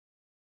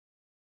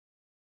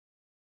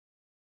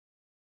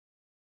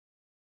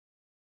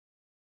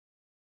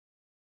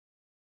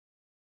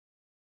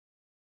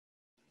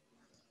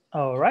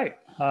All right,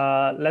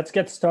 let's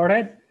get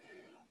started.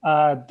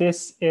 Welcome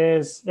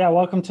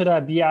to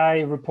the BI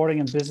reporting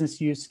and business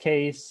use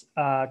case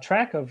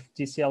track of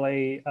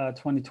DCLA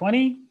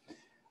 2020.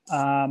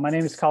 My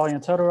name is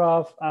Kalian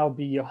Todorov. I'll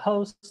be your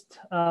host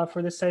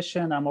for this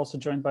session. I'm also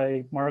joined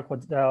by Mark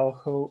Waddell,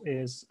 who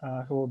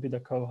will be the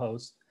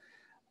co-host.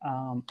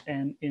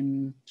 And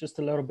in just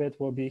a little bit,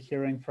 we'll be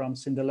hearing from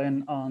Cindy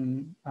Lin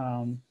on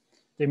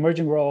the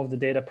emerging role of the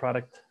data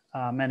product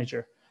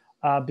manager.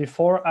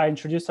 Before I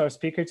introduce our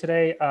speaker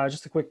today,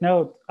 just a quick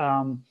note.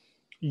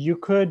 You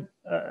could,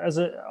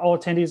 all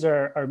attendees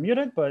are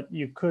muted, but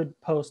you could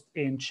post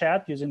in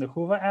chat using the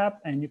Whova app,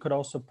 and you could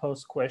also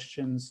post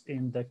questions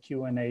in the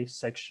Q&A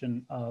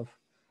section of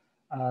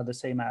the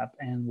same app,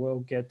 and we'll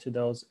get to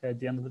those at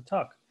the end of the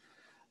talk.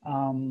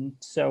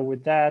 So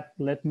with that,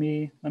 let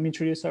me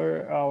introduce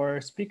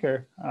our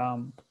speaker.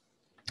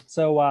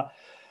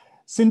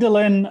 Cindy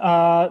Lin,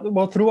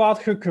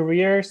 throughout her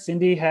career,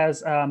 Cindy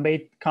has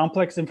made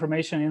complex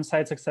information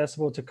insights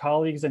accessible to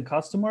colleagues and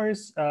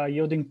customers,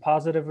 yielding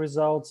positive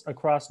results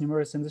across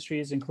numerous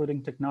industries,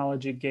 including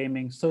technology,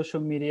 gaming, social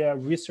media,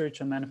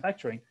 research, and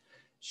manufacturing.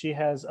 She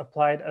has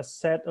applied a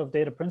set of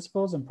data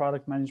principles and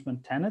product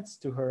management tenets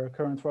to her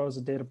current role as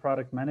a data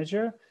product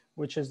manager,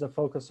 which is the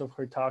focus of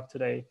her talk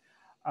today.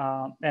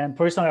 And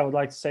personally, I would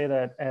like to say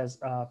that as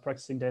a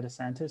practicing data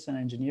scientist and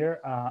engineer,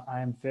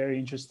 I am very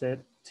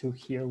interested to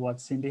hear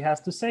what Cindy has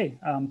to say.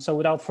 So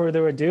without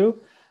further ado,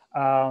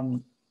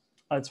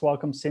 let's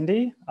welcome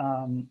Cindy,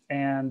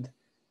 and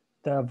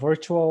the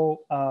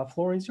virtual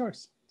floor is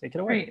yours. Take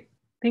it away. Great.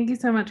 Thank you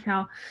so much,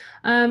 Cal.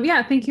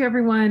 Yeah, thank you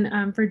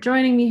everyone for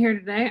joining me here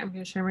today. I'm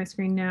going to share my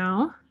screen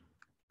now.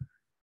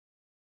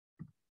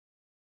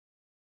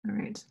 All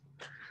right.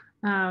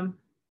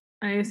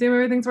 I assume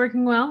everything's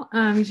working well.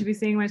 You should be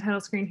seeing my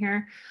title screen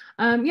here.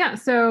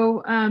 Yes,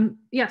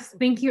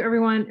 thank you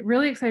everyone.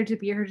 Really excited to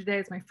be here today.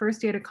 It's my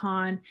first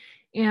DataCon,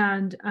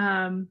 and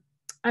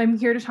I'm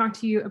here to talk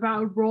to you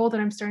about a role that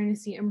I'm starting to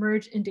see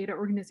emerge in data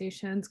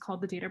organizations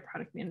called the data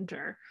product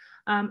manager.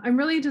 I'm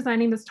really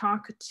designing this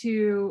talk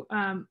to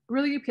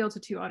really appeal to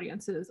two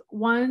audiences.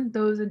 One,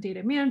 those in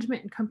data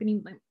management and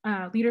company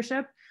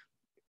leadership,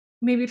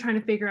 maybe trying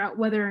to figure out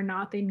whether or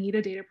not they need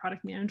a data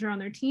product manager on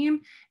their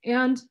team.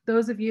 And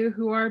those of you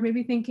who are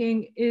maybe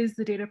thinking, is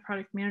the data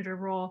product manager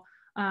role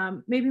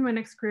maybe my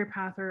next career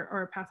path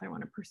or a path I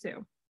want to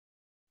pursue?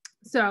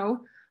 So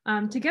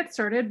to get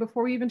started,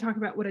 before we even talk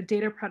about what a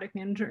data product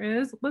manager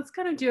is, let's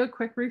kind of do a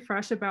quick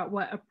refresh about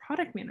what a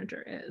product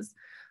manager is.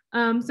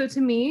 So to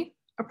me,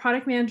 a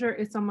product manager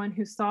is someone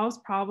who solves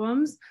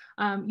problems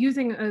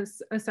using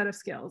a set of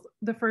skills.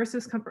 The first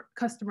is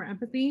customer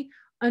empathy,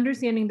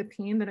 understanding the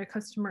pain that a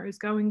customer is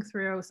going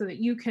through so that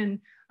you can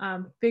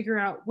figure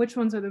out which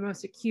ones are the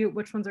most acute,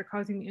 which ones are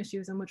causing the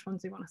issues, and which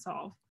ones they want to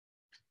solve.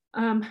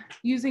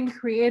 Using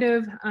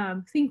creative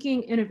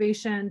thinking,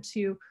 innovation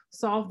to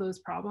solve those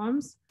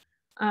problems.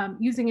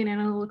 Using an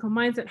analytical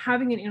mindset,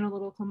 having an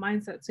analytical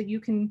mindset so you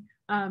can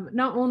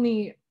not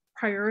only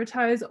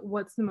prioritize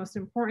what's the most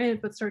important,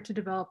 but start to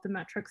develop the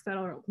metrics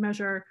that'll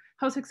measure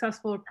how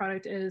successful a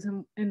product is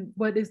and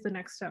what is the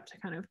next step to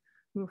kind of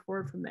move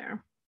forward from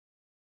there.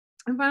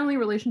 And finally,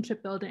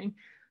 relationship building.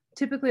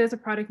 Typically, as a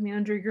product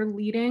manager, you're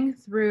leading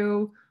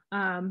through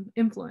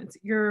influence.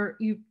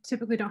 You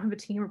typically don't have a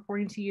team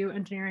reporting to you.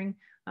 Engineering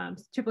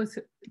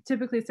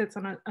typically sits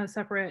on a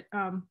separate,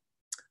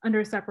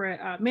 under a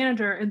separate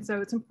manager. And so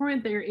it's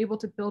important that you're able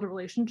to build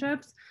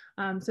relationships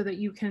so that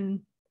you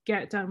can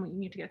get done what you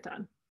need to get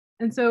done.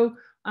 And so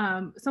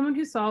someone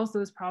who solves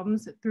those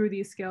problems through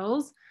these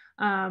skills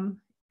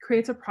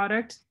creates a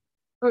product,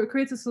 or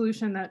creates a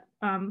solution that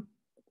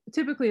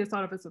typically is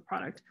thought of as a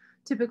product.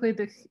 Typically,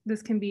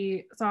 this can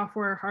be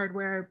software,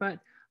 hardware, but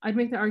I'd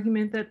make the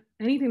argument that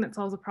anything that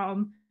solves a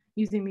problem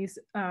using these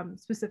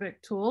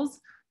specific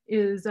tools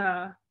is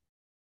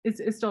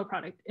still a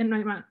product. It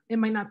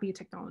might not be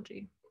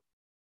technology.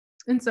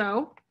 And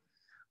so,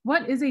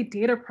 what is a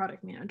data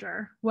product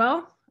manager?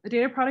 Well, a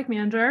data product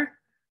manager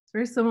is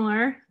very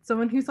similar.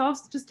 Someone who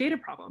solves just data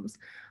problems.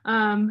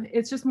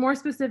 It's just more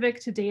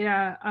specific to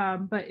data,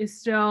 but is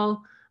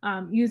still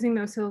using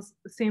those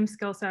same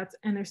skill sets,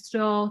 and they're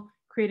still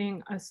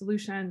creating a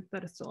solution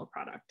that is still a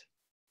product.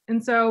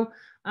 And so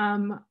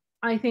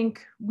I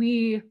think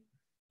we,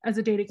 as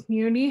a data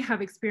community, have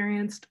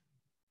experienced,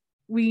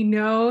 we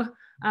know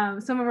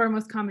some of our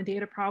most common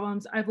data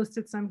problems. I've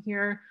listed some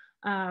here,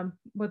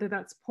 whether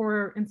that's poor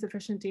or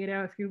insufficient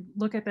data. If you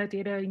look at that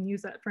data and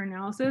use that for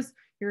analysis,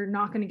 you're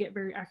not going to get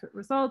very accurate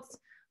results.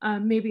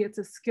 Maybe it's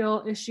a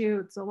skill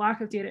issue, it's a lack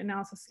of data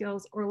analysis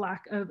skills or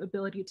lack of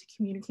ability to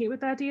communicate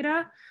with that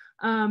data.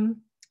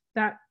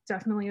 That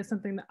definitely is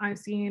something that I've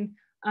seen.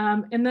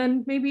 And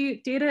then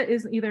maybe data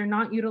is either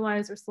not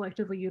utilized or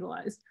selectively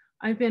utilized.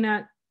 I've been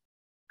at,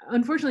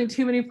 unfortunately,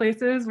 too many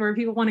places where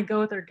people want to go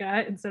with their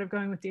gut instead of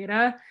going with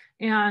data.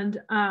 And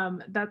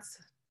that's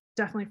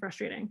definitely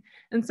frustrating.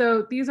 And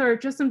so these are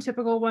just some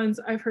typical ones.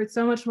 I've heard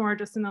so much more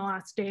just in the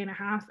last day and a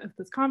half of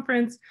this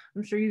conference.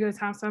 I'm sure you guys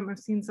have some. I've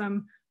seen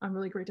some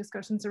really great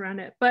discussions around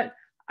it. But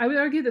I would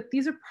argue that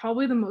these are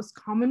probably the most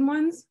common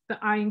ones that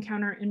I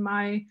encounter in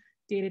my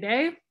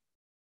day-to-day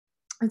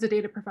as a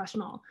data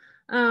professional.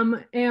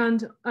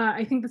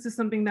 I think this is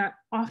something that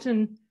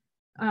often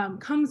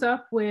comes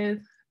up with,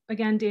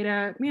 again,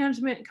 data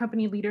management,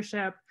 company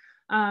leadership.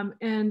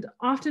 And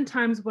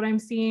oftentimes what I'm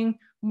seeing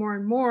more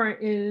and more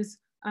is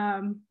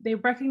they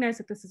recognize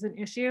that this is an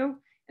issue.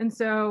 And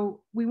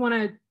so we want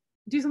to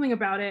do something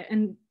about it.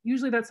 And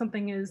usually that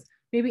something is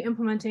maybe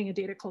implementing a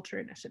data culture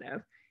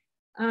initiative,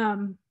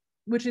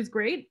 which is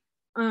great,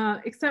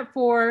 except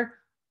for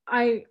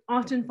I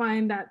often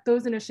find that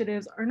those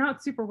initiatives are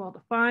not super well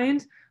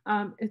defined.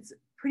 It's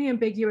pretty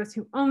ambiguous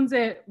who owns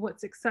it, what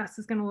success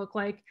is going to look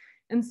like.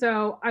 And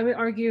so I would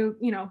argue,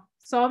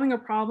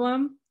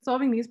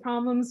 solving these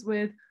problems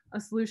with a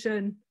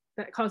solution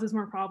that causes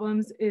more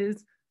problems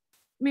is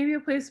maybe a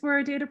place where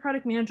a data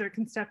product manager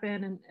can step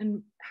in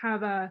and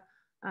have a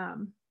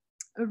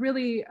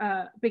really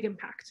big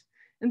impact.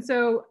 And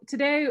so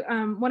today,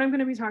 what I'm going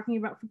to be talking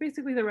about for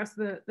basically the rest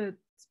of the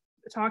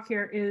talk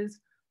here is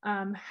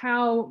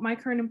how my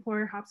current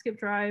employer,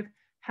 HopSkipDrive,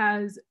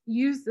 has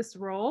used this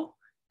role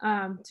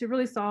to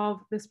really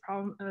solve this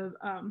problem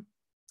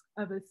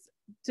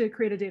to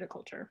create a data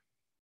culture.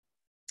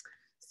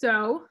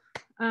 So,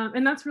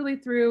 and that's really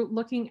through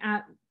looking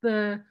at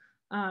the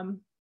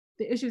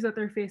issues that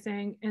they're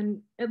facing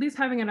and at least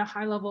having at a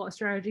high level a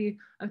strategy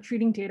of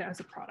treating data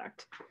as a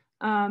product.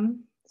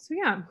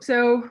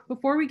 So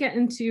before we get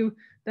into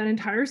that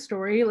entire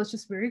story, let's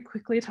just very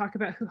quickly talk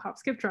about who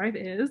HopSkipDrive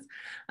is.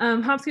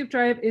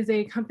 HopSkipDrive is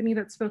a company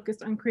that's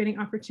focused on creating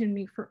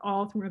opportunity for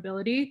all through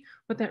mobility.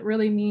 What that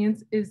really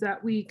means is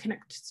that we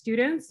connect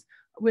students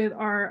with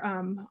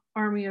our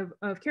army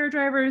of care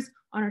drivers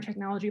on our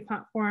technology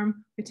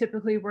platform. We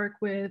typically work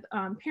with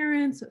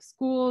parents,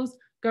 schools,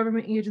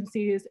 government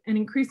agencies, and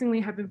increasingly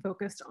have been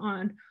focused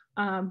on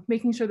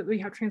making sure that we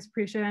have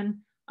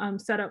transportation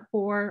set up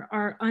for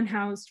our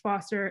unhoused,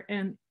 foster,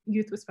 and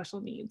youth with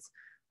special needs.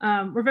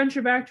 We're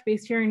venture-backed,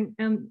 based here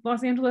in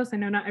Los Angeles. I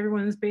know not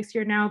everyone is based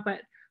here now,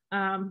 but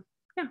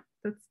yeah,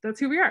 that's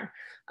who we are.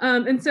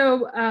 And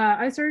so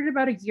I started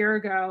about a year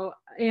ago,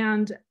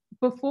 and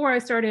before I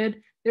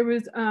started, there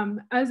was,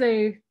 as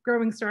a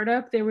growing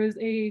startup, there was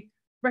a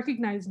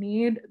recognized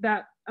need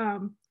that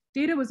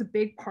data was a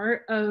big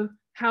part of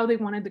how they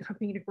wanted the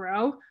company to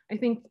grow. I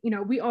think,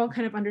 we all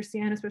kind of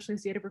understand, especially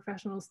as data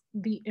professionals,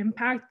 the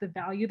impact, the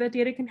value that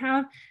data can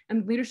have,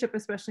 and leadership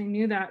especially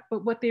knew that.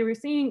 But what they were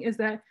seeing is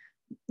that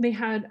they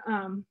had,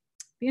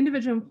 the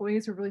individual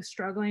employees were really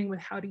struggling with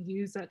how to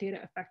use that data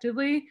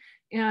effectively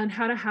and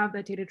how to have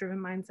that data-driven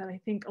mindset. I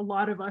think a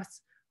lot of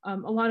us, a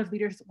lot of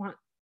leaders want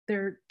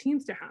their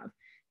teams to have.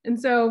 And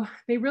so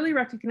they really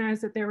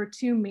recognized that there were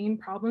two main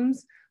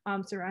problems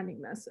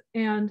surrounding this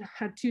and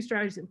had two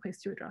strategies in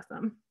place to address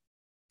them,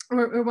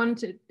 or wanted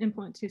to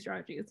implement two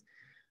strategies.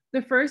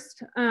 The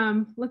first,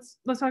 let's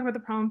talk about the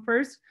problem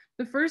first.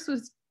 The first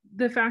was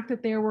the fact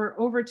that there were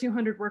over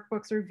 200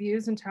 workbooks or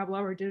views in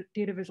Tableau, or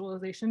data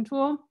visualization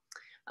tool.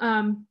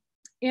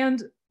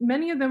 And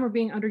many of them were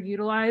being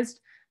underutilized,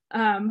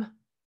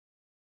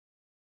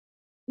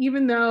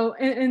 even though,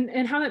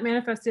 and how that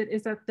manifested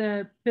is that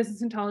the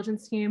business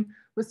intelligence team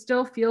was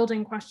still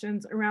fielding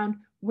questions around,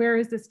 where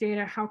is this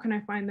data? How can I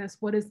find this?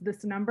 What is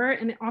this number?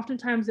 And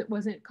oftentimes it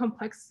wasn't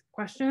complex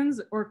questions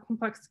or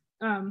complex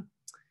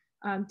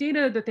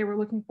data that they were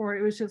looking for.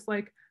 It was just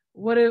like,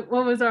 what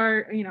was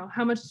our,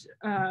 how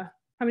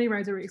many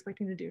rides are we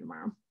expecting to do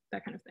tomorrow?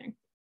 That kind of thing.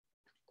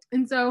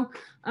 And so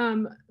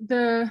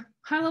the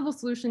high level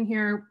solution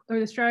here, or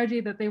the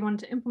strategy that they wanted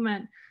to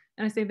implement,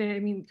 and I say they, I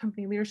mean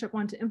company leadership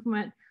wanted to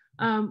implement,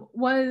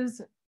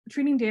 was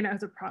treating data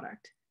as a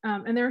product.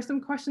 And there are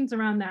some questions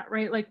around that,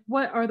 right? Like,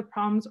 what are the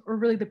problems or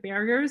really the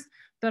barriers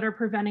that are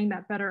preventing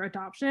that better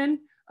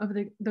adoption of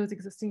those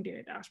existing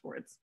data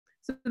dashboards?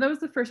 So that was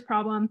the first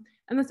problem.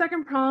 And the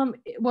second problem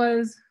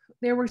was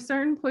there were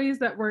certain employees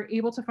that were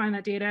able to find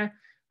that data,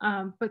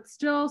 but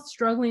still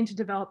struggling to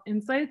develop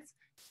insights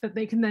that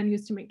they can then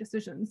use to make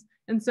decisions.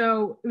 And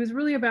so it was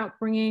really about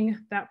bringing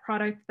that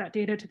product, that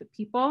data to the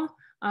people,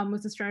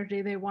 was the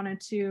strategy they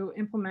wanted to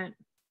implement,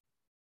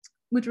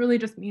 which really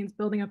just means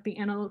building up the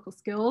analytical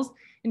skills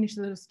in each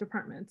of those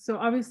departments. So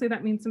obviously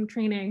that means some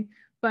training,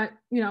 but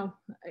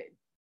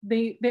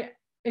they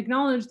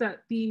acknowledge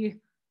that the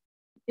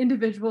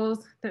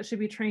individuals that should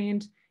be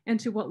trained and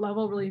to what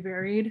level really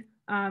varied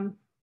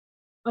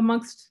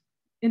amongst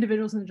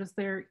individuals in just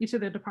each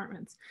of their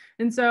departments.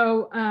 And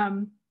so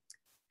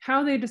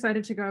how they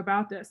decided to go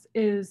about this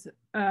is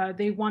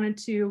they wanted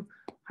to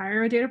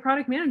hire a data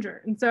product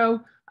manager. And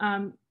so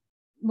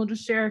we'll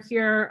just share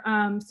here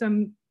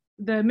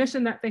the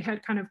mission that they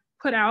had kind of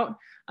put out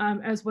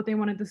as what they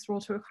wanted this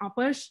role to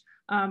accomplish.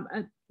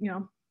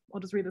 I'll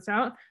just read this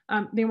out.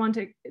 They want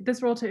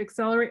this role to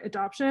accelerate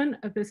adoption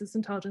of business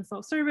intelligence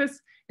self-service,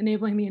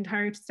 enabling the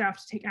entire staff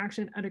to take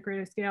action at a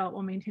greater scale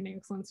while maintaining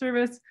excellent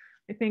service.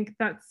 I think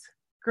that's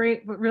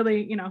great, but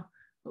really,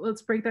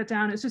 let's break that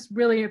down. It's just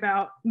really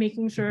about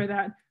making sure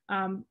that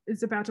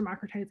it's about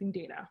democratizing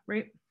data,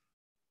 right?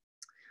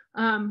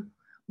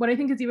 what I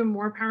think is even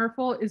more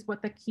powerful is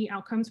what the key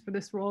outcomes for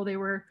this role they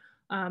were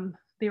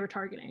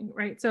targeting,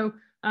 right? So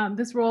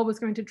this role was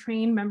going to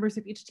train members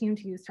of each team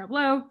to use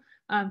Tableau,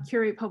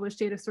 curate published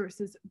data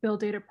sources, build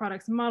data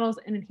products and models,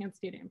 and enhance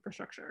data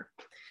infrastructure.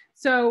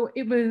 So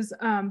it was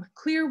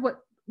clear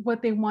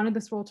what they wanted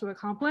this role to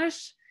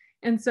accomplish.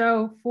 And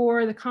so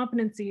for the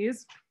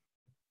competencies,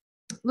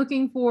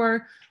 looking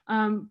for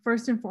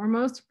first and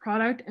foremost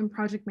product and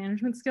project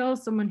management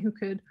skills, someone who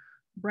could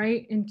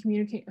write and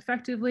communicate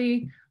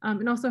effectively,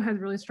 and also has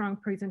really strong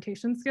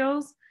presentation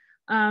skills.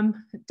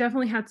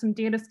 Definitely had some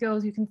data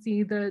skills. You can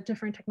see the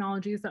different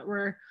technologies that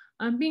were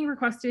being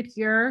requested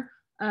here.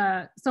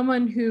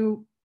 Someone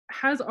who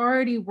has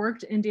already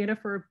worked in data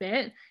for a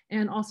bit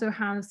and also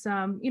has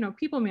some,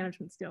 people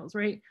management skills,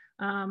 right?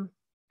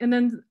 And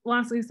then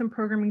lastly, some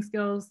programming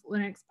skills,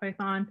 Linux,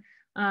 Python,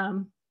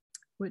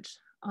 which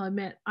I'll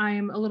admit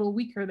I'm a little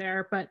weaker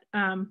there, but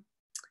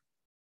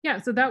yeah,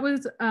 so that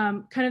was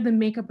kind of the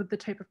makeup of the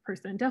type of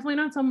person. Definitely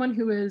not someone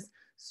who is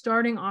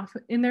starting off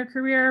in their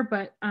career,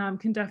 but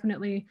can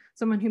definitely,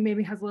 someone who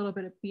maybe has a little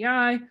bit of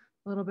BI, a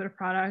little bit of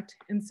product.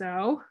 And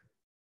so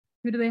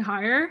who do they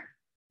hire?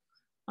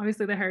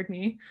 Obviously they hired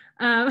me.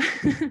 And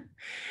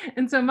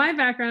so my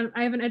background,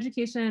 I have an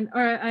education,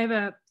 or I have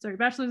a,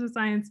 bachelor's of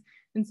science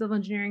in civil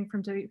engineering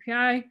from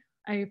WPI.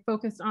 I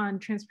focused on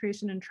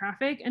transportation and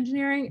traffic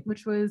engineering,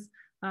 which was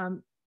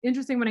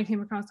interesting when I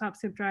came across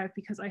HopSkipDrive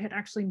because I had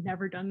actually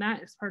never done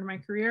that as part of my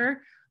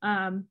career.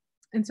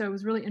 And so I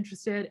was really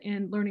interested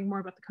in learning more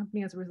about the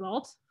company as a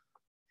result.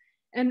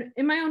 And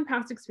in my own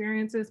past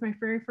experiences, my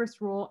very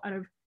first role out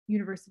of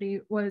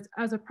university was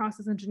as a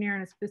process engineer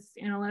and as a business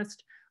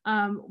analyst,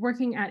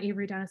 working at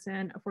Avery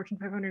Dennison, a Fortune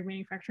 500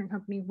 manufacturing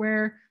company,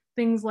 where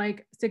things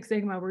like Six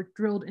Sigma were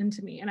drilled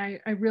into me. And I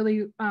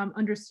really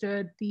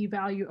understood the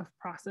value of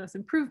process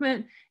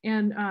improvement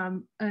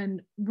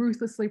and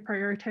ruthlessly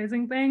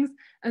prioritizing things,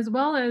 as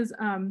well as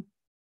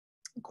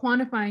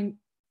quantifying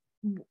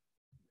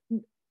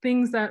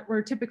things that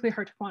were typically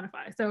hard to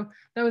quantify. So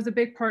that was a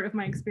big part of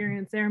my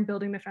experience there in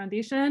building the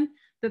foundation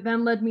that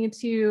then led me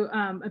to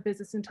a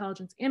business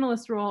intelligence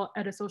analyst role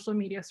at a social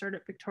media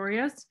startup,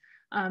 Victorious,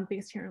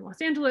 based here in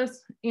Los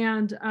Angeles,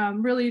 and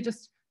really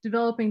just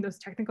developing those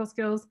technical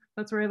skills.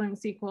 That's where I learned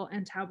SQL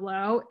and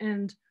Tableau,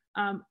 and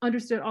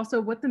understood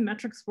also what the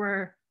metrics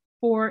were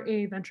for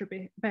a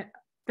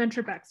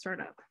venture-backed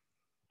startup.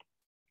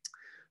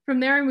 From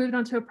there, I moved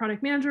on to a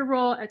product manager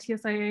role at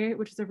TSIA,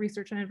 which is a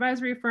research and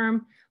advisory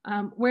firm,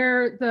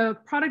 where the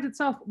product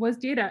itself was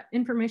data,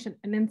 information,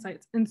 and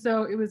insights. And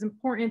so it was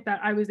important that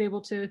I was able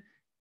to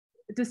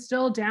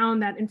distill down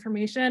that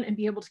information and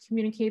be able to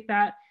communicate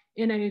that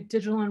in a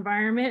digital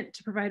environment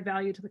to provide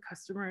value to the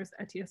customers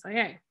at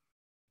TSIA.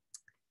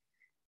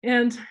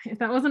 And if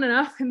that wasn't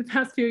enough, in the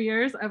past few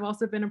years, I've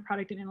also been a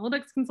product and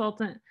analytics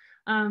consultant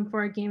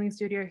for a gaming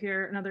studio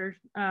here, another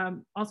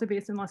also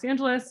based in Los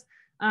Angeles,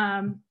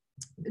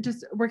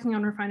 just working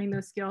on refining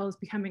those skills,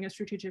 becoming a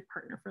strategic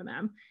partner for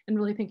them, and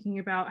really thinking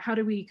about how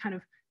do we kind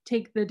of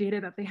take the data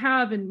that they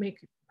have and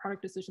make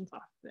product decisions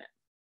off of it.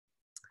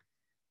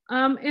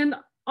 And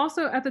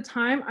also at the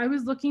time, I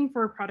was looking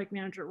for a product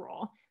manager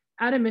role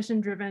at a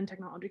mission-driven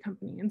technology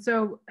company. And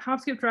so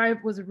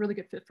HopSkipDrive was a really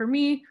good fit for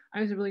me.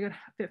 I was a really good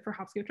fit for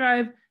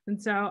HopSkipDrive.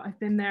 And so I've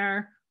been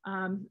there.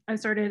 I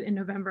started in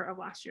November of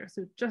last year,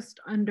 so just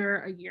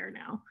under a year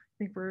now. I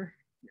think we're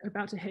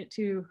about to hit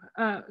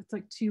it's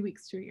like 2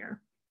 weeks to a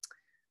year.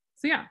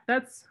 So yeah,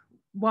 that's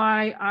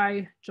why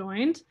I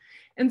joined.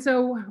 And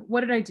so what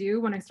did I do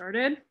when I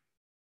started?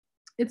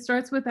 It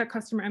starts with that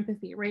customer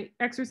empathy, right?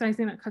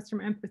 Exercising that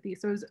customer empathy.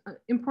 So it was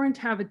important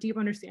to have a deep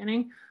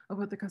understanding of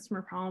what the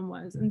customer problem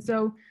was. And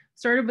so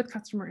started with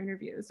customer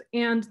interviews.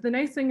 And the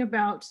nice thing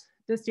about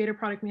this data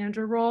product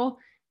manager role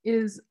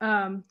is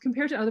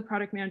compared to other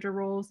product manager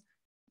roles,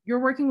 you're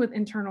working with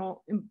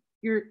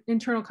your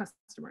internal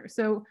customers.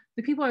 So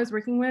the people I was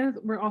working with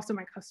were also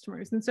my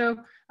customers. And so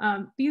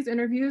these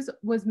interviews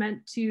was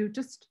meant to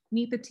just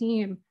meet the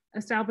team,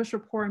 establish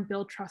rapport, and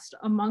build trust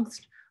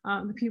amongst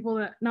the people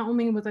that not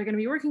only was I going to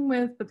be working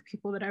with, but the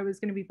people that I was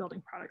going to be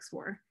building products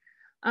for.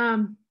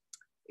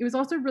 It was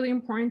also really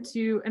important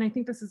to, and I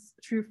think this is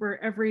true for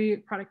every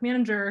product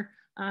manager,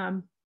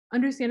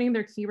 understanding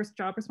their key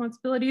job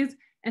responsibilities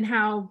and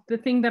how the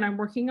thing that I'm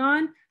working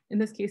on, in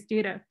this case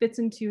data, fits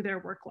into their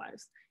work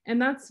lives. And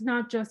that's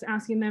not just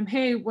asking them,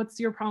 hey, what's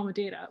your problem with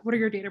data? What are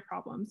your data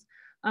problems?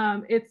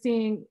 It's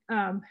seeing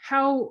what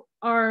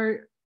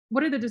are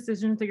the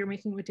decisions that you're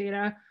making with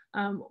data?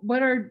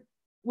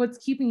 What's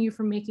keeping you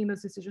from making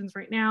those decisions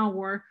right now?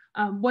 Or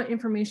what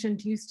information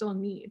do you still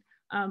need?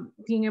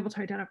 Being able to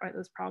identify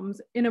those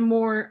problems in a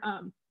more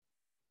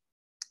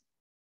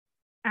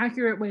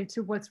accurate way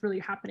to what's really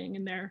happening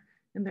in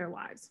their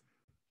lives.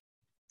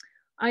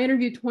 I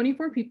interviewed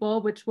 24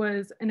 people, which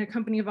was in a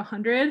company of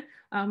 100,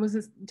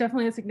 was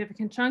definitely a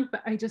significant chunk,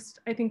 but I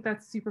think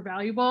that's super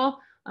valuable.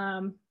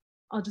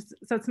 I'll just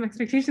set some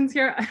expectations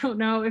here. I don't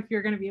know if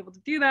you're going to be able to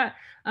do that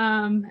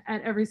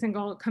at every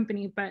single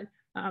company, but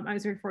I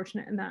was very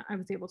fortunate in that I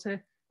was able to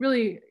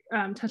really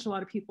touch a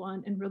lot of people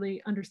and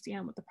really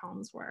understand what the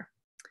problems were.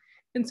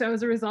 And so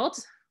as a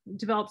result,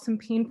 develop some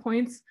pain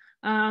points,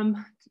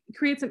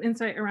 create some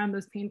insight around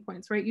those pain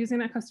points, right? Using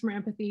that customer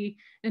empathy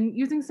and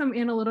using some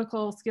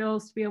analytical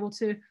skills to be able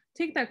to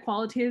take that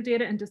qualitative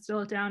data and distill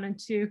it down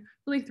into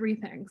really 3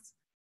 things.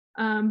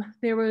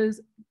 There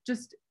was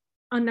just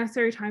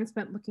unnecessary time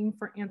spent looking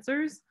for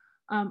answers.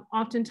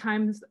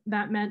 Oftentimes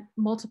that meant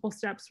multiple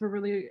steps were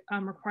really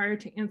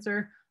required to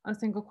answer a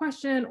single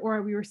question,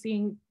 or we were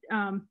seeing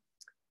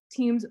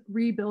teams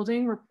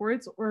rebuilding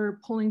reports or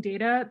pulling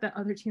data that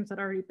other teams had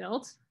already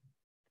built.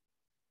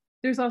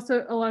 There's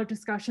also a lot of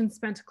discussion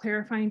spent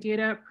clarifying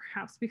data,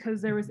 perhaps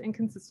because there was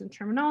inconsistent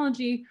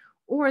terminology,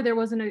 or there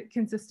wasn't a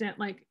consistent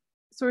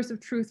source of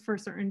truth for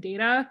certain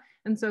data.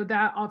 And so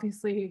that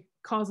obviously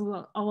causes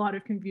a lot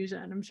of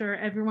confusion. I'm sure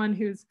everyone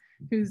who's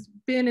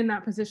been in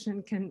that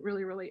position can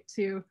really relate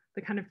to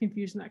the kind of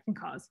confusion that can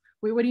cause.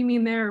 Wait, what do you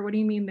mean there? What do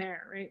you mean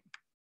there, right?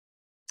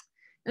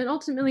 And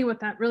ultimately what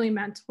that really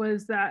meant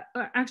was that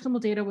actionable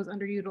data was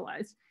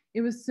underutilized.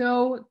 It was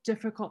so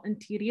difficult and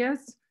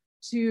tedious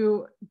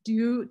to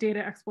do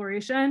data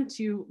exploration,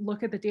 to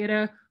look at the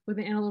data with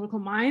an analytical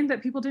mind,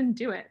 that people didn't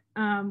do it.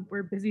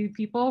 We're busy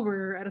people,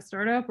 we're at a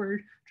startup, we're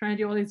trying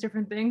to do all these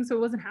different things, so it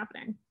wasn't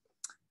happening.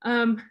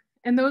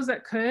 And those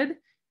that could,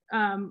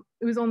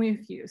 it was only a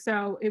few.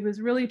 So it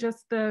was really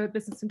just the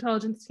business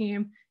intelligence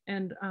team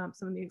and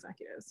some of the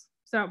executives.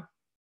 So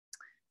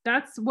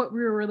that's what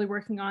we were really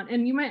working on.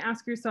 And you might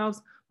ask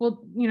yourselves,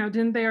 well,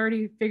 didn't they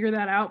already figure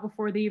that out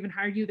before they even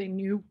hired you? They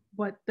knew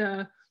what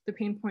the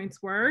pain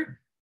points were.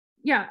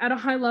 Yeah, at a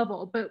high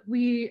level, but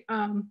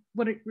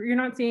what you're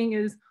not seeing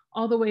is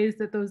all the ways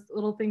that those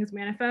little things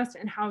manifest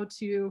and how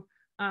to,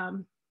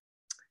 and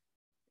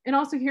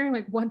also hearing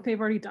what they've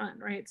already done,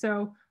 right?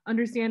 So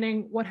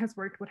understanding what has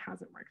worked, what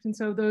hasn't worked. And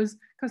so those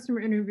customer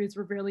interviews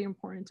were really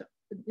important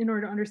in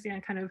order to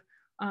understand kind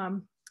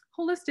of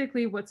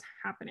holistically what's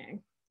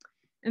happening.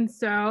 And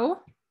so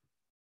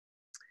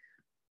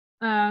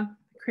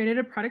created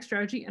a product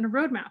strategy and a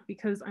roadmap,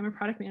 because I'm a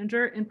product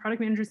manager and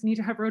product managers need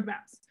to have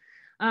roadmaps.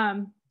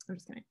 I'm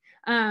just kidding.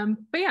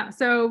 But yeah,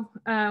 so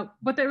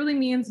what that really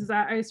means is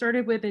that I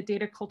started with a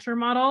data culture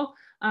model,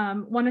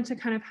 wanted to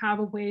kind of have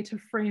a way to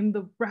frame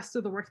the rest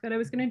of the work that I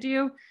was going to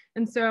do.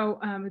 And so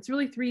it's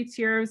really 3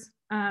 tiers.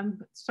 It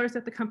starts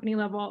at the company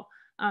level,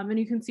 and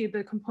you can see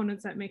the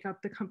components that make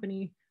up the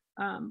company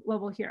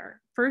level here.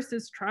 First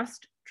is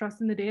trust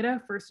in the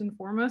data. First and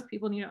foremost,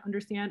 people need to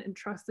understand and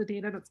trust the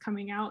data that's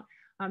coming out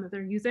that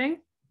they're using.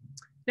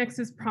 Next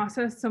is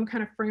process, some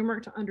kind of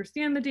framework to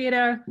understand the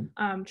data,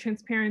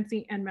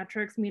 transparency and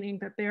metrics, meaning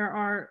that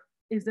there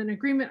is an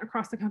agreement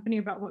across the company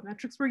about what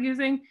metrics we're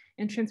using,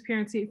 and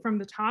transparency from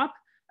the top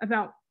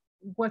about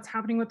what's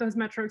happening with those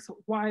metrics,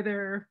 why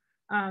they're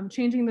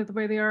changing the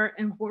way they are,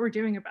 and what we're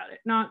doing about it,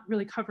 not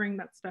really covering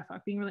that stuff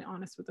up, being really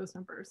honest with those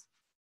numbers.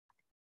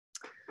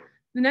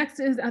 The next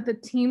is at the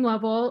team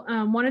level,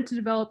 wanted to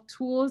develop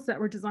tools that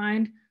were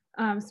designed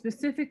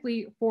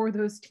specifically for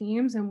those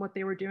teams and what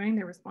they were doing,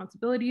 their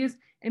responsibilities,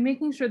 and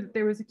making sure that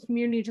there was a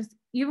community just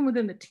even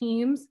within the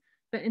teams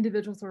that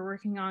individuals were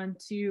working on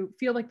to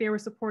feel like they were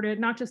supported,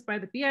 not just by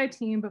the BI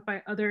team, but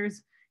by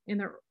others in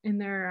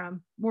their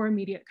more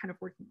immediate kind of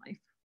working life.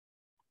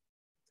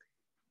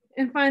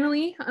 And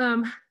finally,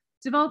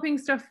 developing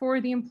stuff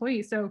for the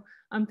employees. So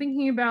I'm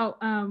thinking about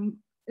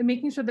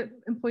making sure that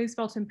employees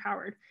felt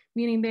empowered,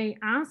 meaning they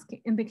ask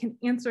and they can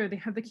answer, they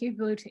have the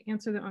capability to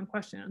answer their own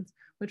questions,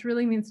 which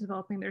really means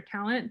developing their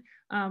talent.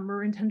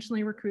 We're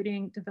intentionally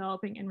recruiting,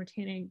 developing, and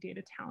retaining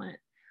data talent.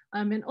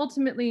 And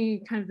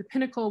ultimately, kind of the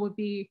pinnacle would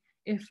be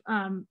if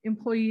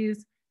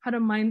employees had a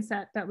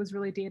mindset that was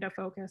really data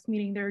focused,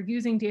 meaning they're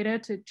using data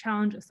to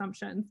challenge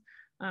assumptions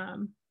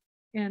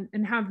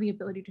and have the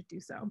ability to do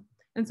so.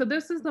 And so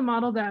this is the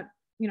model that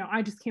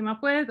I just came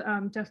up with,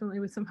 definitely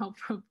with some help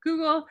from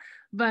Google,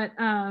 but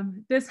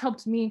this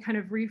helped me kind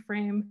of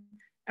reframe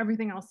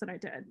everything else that I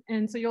did.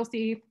 And so you'll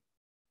see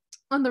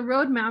on the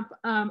roadmap,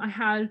 I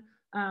had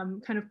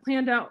kind of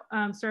planned out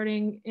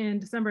starting in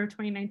December of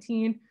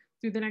 2019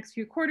 through the next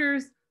few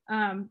quarters,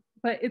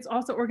 but it's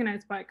also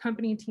organized by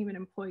company, team, and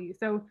employee.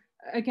 So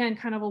again,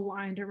 kind of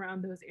aligned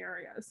around those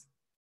areas.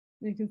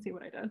 And you can see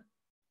what I did.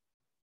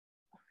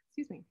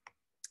 Excuse me.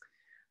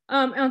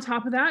 And on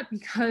top of that,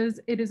 because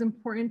it is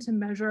important to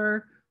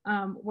measure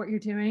what you're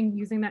doing,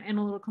 using that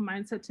analytical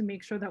mindset to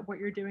make sure that what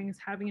you're doing is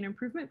having an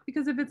improvement.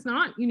 Because if it's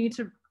not, you need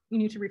to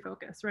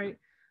refocus, right?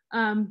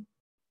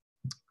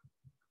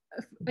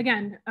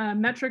 Again,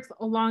 metrics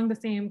along the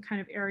same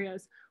kind of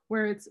areas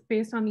where it's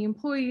based on the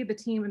employee, the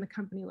team, and the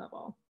company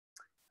level.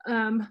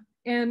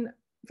 And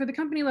for the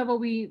company level,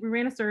 we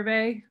ran a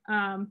survey,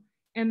 and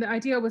the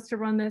idea was to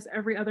run this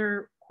every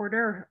other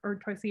quarter or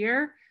twice a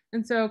year.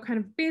 And so kind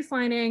of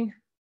baselining,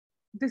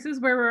 this is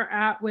where we're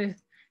at with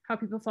how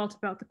people felt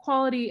about the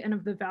quality and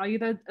of the value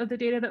of the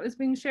data that was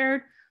being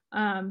shared.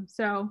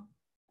 So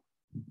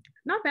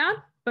not bad,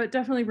 but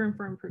definitely room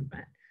for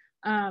improvement.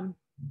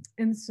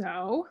 And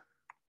so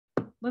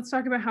let's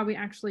talk about how we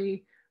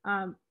actually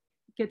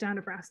get down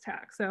to brass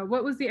tacks. So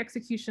what was the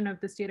execution of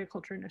this data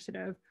culture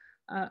initiative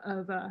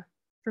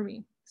for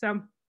me?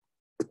 So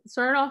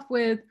start off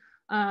with,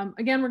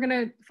 again, we're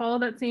gonna follow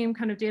that same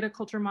kind of data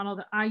culture model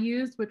that I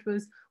used, which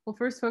was, we'll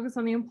first focus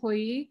on the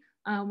employee,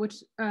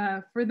 which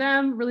for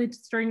them, really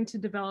starting to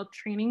develop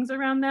trainings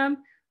around them.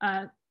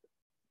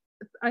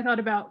 I thought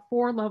about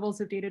 4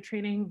 levels of data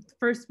training.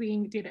 First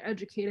being data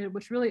educated,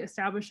 which really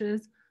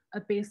establishes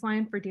a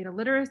baseline for data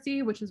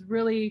literacy, which is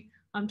really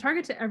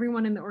target to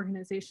everyone in the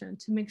organization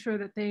to make sure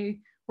that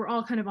we're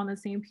all kind of on the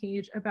same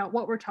page about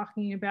what we're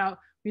talking about.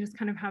 We just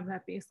kind of have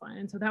that baseline.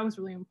 And so that was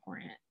really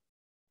important.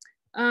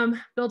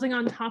 Building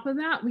on top of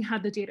that, we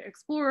had the Data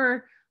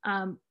Explorer.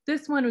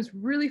 This one was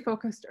really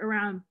focused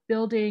around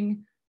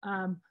building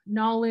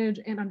knowledge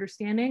and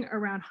understanding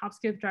around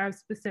HopSkipDrive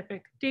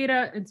specific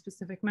data and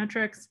specific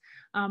metrics,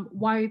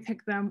 why you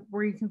pick them,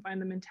 where you can find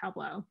them in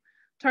Tableau.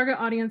 Target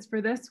audience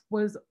for this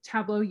was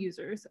Tableau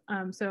users,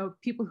 so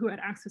people who had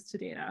access to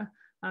data,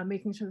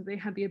 making sure that they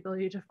had the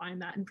ability to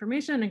find that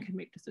information and could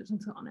make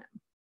decisions on it.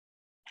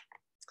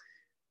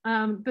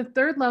 The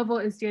third level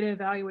is data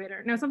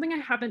evaluator. Now, something I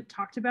haven't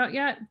talked about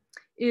yet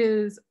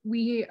is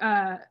we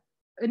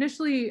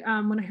initially,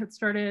 when I had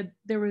started,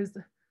 there was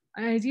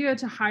an idea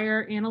to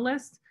hire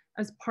analysts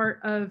as part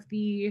of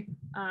the,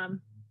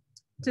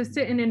 to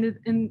sit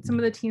in some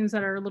of the teams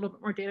that are a little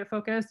bit more data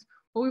focused.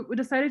 What we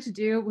decided to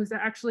do was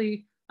to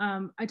actually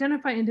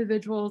identify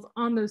individuals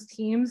on those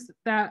teams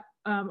that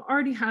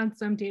already had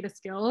some data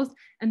skills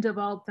and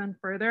develop them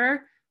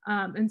further.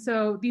 And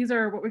so these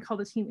are what we call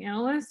the team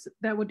analysts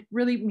that would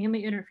really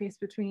mainly interface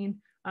between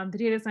the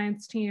data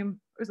science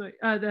team, or sorry,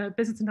 the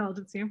business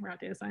intelligence team, we're not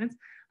data science,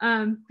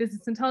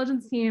 business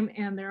intelligence team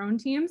and their own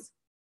teams.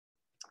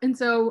 And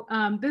so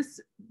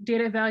this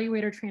data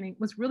evaluator training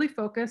was really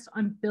focused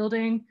on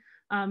building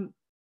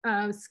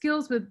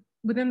skills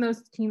within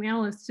those team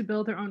analysts to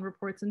build their own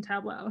reports in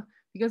Tableau.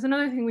 Because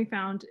another thing we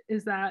found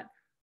is that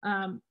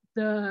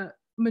the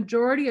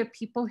majority of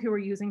people who were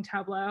using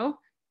Tableau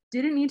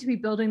didn't need to be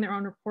building their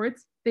own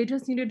reports. They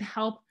just needed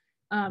help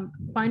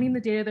finding the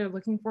data they're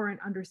looking for and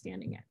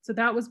understanding it. So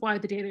that was why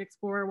the Data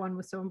Explorer one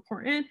was so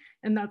important.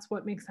 And that's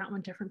what makes that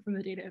one different from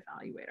the Data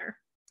Evaluator.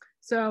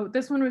 So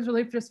this one was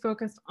really just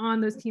focused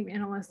on those team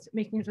analysts,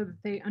 making sure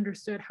that they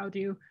understood how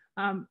to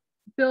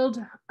build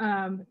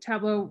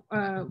Tableau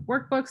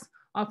workbooks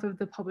off of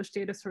the published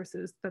data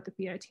sources that the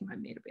BI team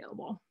had made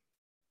available.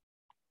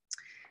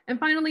 And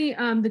finally,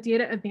 the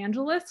data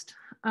evangelist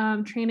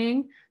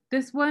training.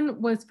 This one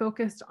was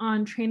focused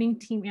on training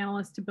team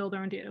analysts to build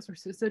their own data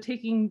sources. So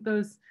taking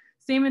those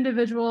same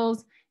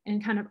individuals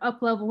and kind of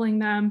up-leveling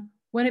them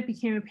when it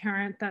became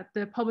apparent that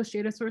the published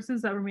data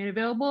sources that were made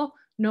available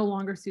no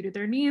longer suited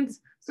their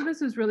needs. So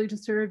this was really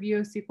just a review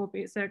of SQL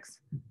basics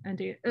and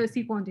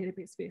SQL and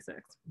database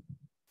basics.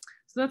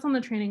 So that's on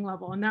the training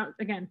level. And that,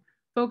 again,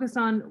 focused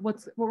on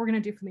what we're gonna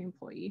do for the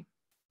employee.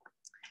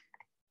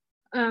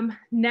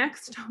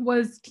 Next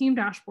was team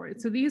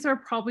dashboards. So these are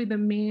probably the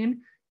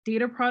main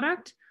data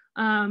product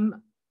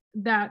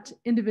that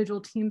individual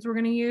teams were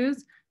going to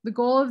use. The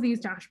goal of these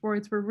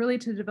dashboards were really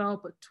to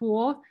develop a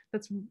tool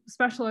that's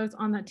specialized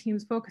on that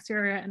team's focus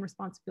area and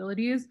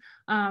responsibilities.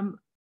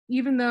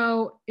 Even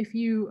though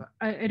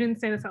I didn't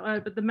say this out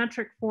loud, but the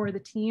metric for the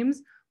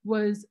teams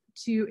was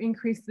to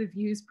increase the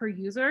views per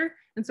user.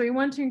 And so we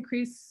wanted to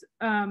increase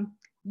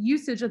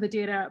usage of the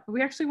data, but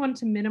we actually wanted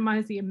to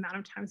minimize the amount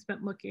of time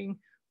spent looking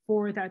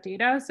for that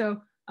data.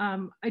 So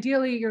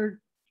ideally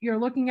you're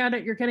looking at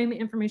it, you're getting the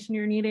information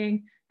you're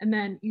needing, and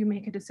then you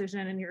make a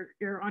decision and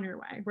you're on your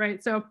way,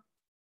 right? So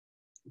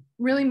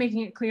really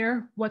making it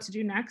clear what to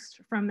do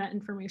next from that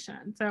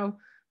information. So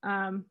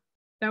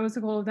that was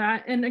the goal of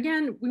that. And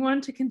again, we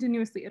wanted to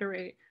continuously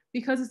iterate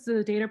because it's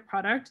a data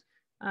product.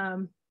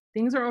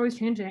 Things are always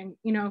changing.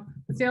 You know,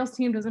 the sales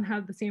team doesn't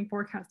have the same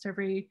forecast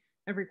every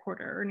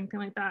quarter or anything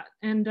like that.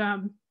 And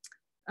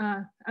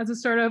as a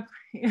startup,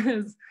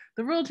 as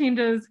the world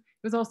changes,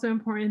 it was also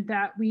important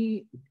that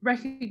we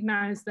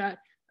recognize that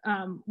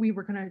we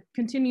were going to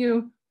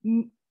continue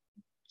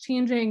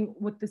changing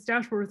what this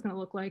dashboard was going to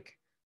look like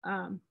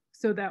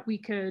so that we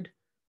could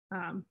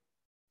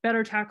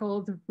better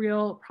tackle the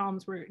real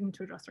problems we're going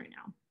to address right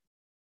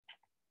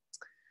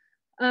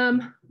now.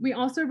 We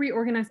also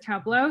reorganized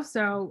Tableau.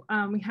 So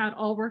we had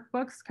all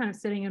workbooks kind of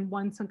sitting in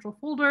one central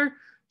folder,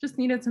 just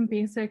needed some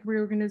basic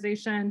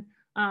reorganization.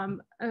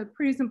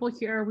 Pretty simple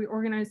here. We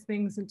organized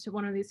things into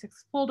one of these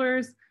 6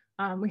 folders.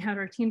 We had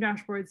our team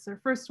dashboards, the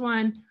first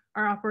one,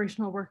 our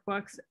operational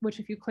workbooks, which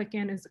if you click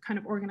in is kind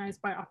of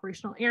organized by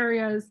operational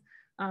areas,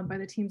 by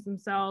the teams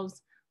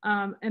themselves.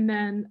 And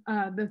then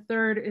the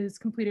third is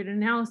completed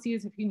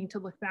analyses. If you need to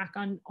look back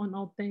on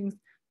old things,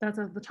 that's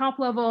at the top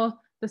level.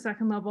 The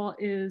second level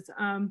is,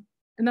 and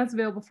that's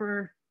available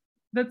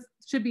that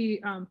should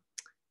be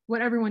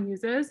what everyone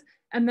uses.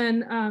 And then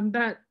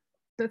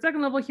the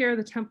second level here,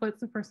 the templates,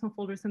 the personal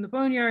folders, and the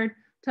boneyard.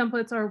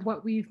 Templates are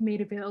what we've made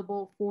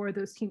available for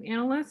those team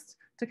analysts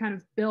to kind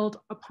of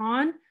build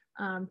upon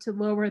to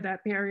lower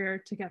that barrier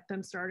to get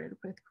them started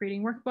with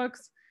creating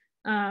workbooks.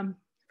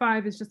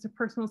 5 is just a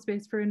personal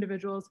space for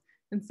individuals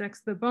And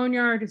 6, the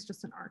boneyard is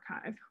just an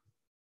archive.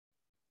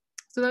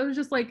 So that was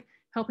just like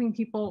helping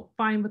people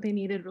find what they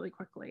needed really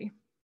quickly.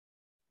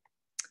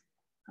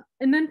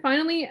 And then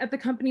finally, at the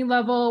company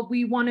level,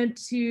 we wanted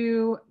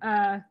to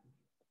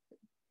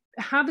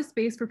have a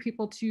space for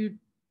people to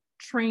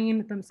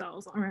train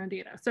themselves around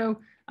data. So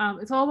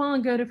it's all well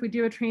and good if we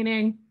do a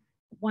training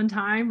one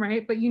time,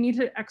 right? But you need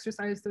to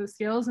exercise those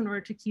skills in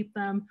order to keep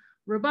them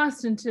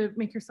robust and to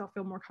make yourself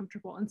feel more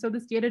comfortable. And so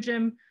this data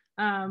gym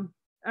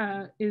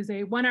is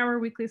a 1-hour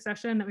weekly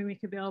session that we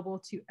make available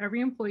to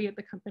every employee at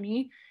the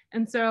company.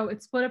 And so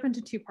it's split up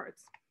into 2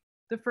 parts.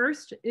 The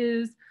first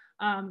is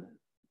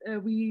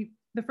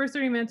the first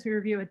 30 minutes we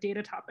review a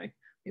data topic.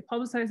 We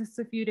publicize this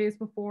a few days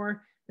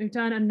before. We've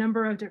done a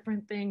number of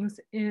different things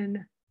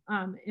in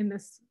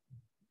this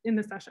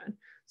session.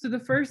 So the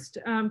first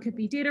could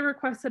be data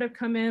requests that have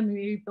come in.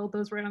 We build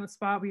those right on the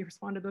spot. We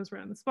respond to those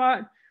right on the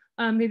spot.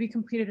 Maybe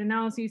completed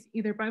analyses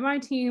either by my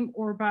team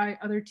or by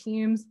other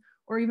teams,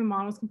 or even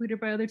models completed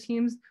by other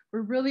teams.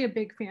 We're really a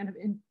big fan of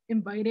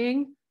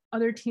inviting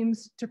other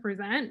teams to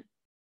present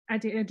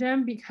at Data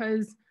Gym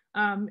because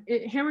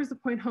it hammers the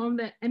point home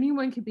that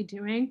anyone could be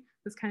doing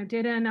this kind of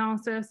data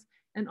analysis.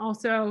 And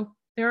also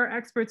there are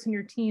experts in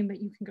your team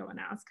that you can go and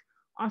ask.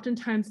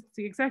 Oftentimes it's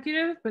the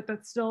executive, but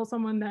that's still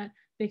someone that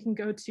they can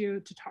go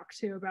to talk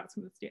to about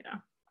some of this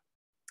data.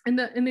 And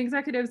the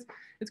executives,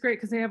 it's great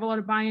because they have a lot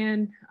of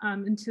buy-in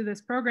into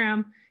this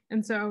program.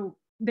 And so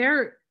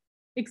they're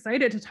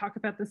excited to talk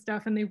about this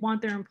stuff and they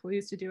want their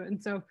employees to do it.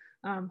 And so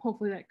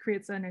hopefully that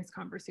creates a nice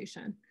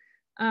conversation.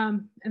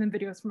 And then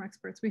videos from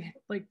experts. We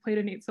played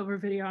a Nate Silver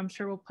video. I'm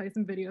sure we'll play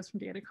some videos from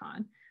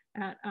DataCon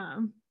at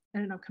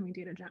an upcoming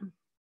Data Gym.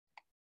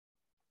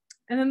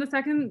 And then the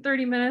second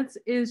 30 minutes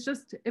is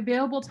just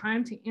available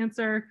time to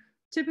answer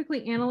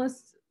typically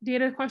analyst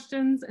data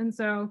questions. And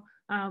so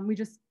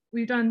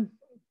we run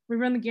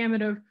the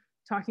gamut of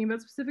talking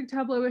about specific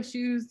Tableau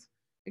issues,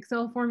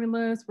 Excel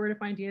formulas, where to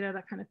find data,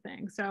 that kind of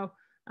thing. So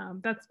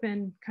that's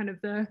been kind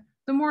of the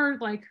more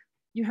like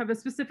you have a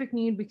specific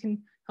need, we can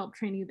help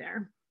train you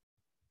there.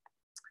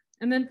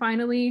 And then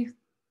finally,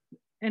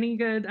 any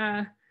good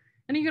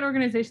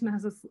organization that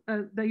has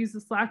that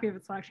uses Slack, we have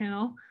a Slack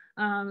channel.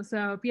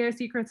 So BI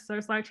Secrets is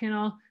our Slack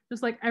channel.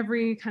 Just like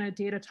every kind of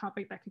data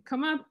topic that could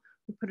come up,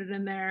 we put it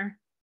in there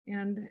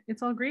and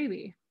it's all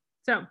gravy.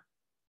 So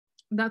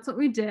that's what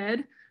we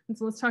did. And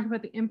so let's talk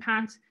about the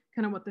impact,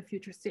 kind of what the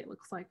future state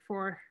looks like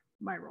for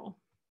my role.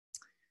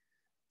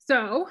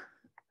 So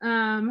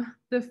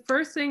the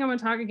first thing I'm going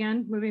to talk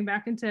again, moving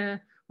back into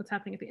what's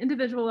happening at the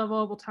individual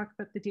level, we'll talk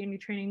about the DMU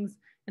trainings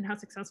and how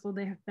successful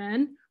they have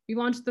been. We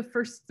launched the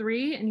first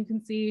 3 and you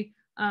can see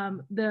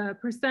the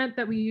percent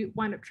that we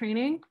wind up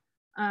training.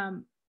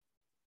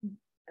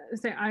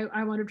 Say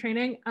I wound up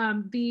training.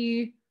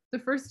 The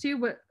first 2,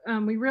 what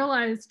we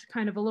realized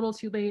kind of a little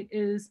too late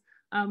is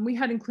we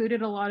had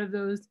included a lot of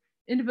those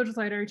individuals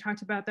I already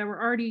talked about that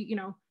were already,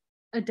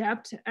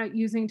 adept at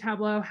using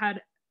Tableau,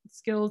 had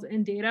skills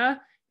in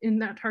data in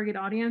that target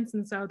audience.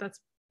 And so that's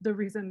the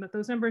reason that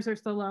those numbers are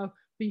so low.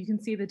 But you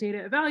can see the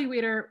data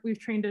evaluator, we've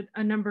trained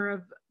a number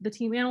of the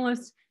team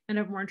analysts and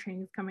have more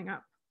trainings coming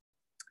up.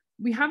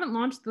 We haven't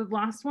launched the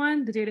last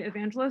one, the data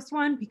evangelist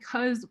one,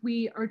 because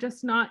we are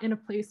just not in a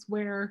place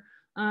where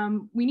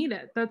we need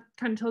it. That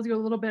kind of tells you a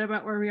little bit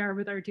about where we are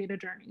with our data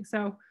journey.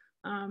 So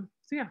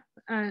yeah,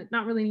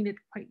 not really needed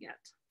quite yet.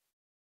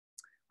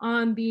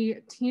 On the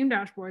team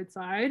dashboard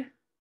side,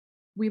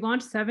 we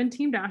launched 7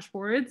 team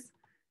dashboards,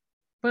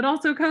 but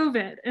also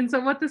COVID. And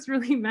so what this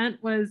really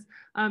meant was,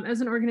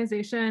 as an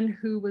organization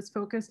who was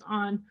focused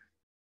on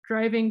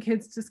driving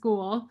kids to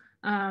school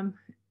as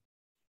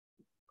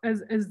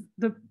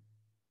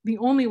the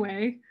only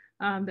way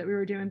that we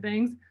were doing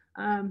things,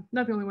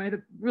 not the only way,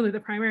 really the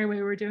primary way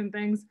we were doing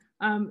things,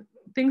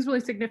 things really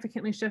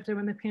significantly shifted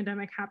when the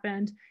pandemic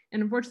happened.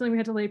 And unfortunately, we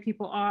had to lay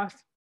people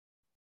off.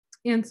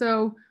 And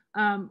so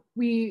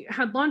we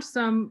had launched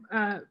some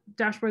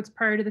dashboards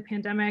prior to the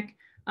pandemic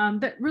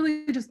that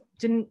really just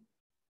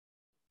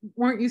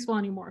weren't useful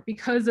anymore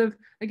because of,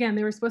 again,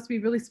 they were supposed to be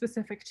really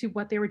specific to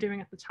what they were doing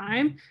at the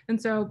time.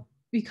 And so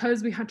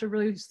because we had to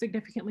really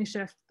significantly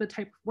shift the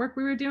type of work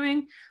we were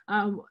doing,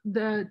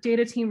 the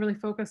data team really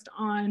focused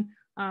on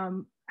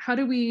how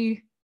do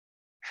we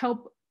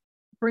help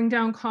bring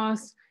down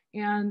costs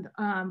and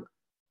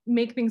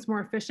make things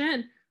more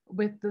efficient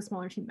with the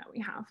smaller team that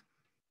we have.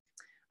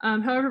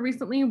 However,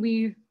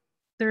 recently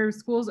there's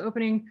schools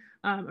opening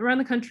around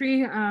the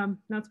country,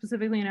 not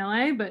specifically in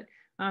LA, but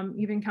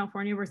even in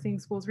California, we're seeing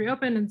schools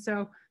reopen. And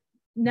so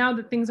now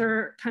that things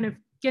are kind of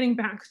getting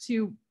back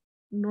to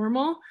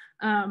normal,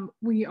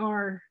 we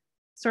are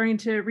starting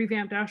to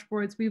revamp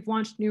dashboards. We've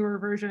launched newer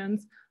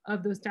versions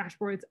of those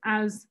dashboards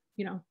as,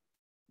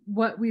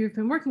 what we've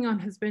been working on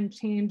has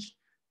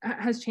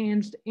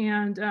changed,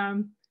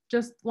 and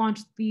just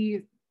launched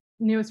the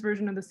newest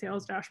version of the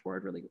sales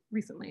dashboard really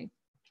recently.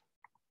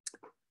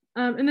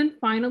 And then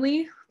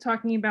finally,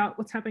 talking about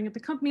what's happening at the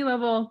company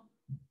level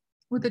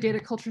with the data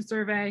culture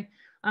survey,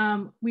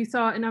 we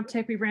saw an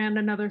uptick. We ran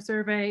another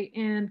survey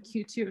in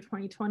Q2 of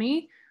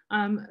 2020.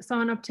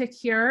 saw an uptick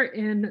here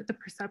in the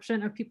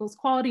perception of people's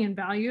quality and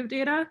value of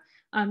data,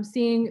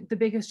 seeing the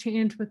biggest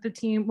change with the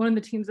team, one of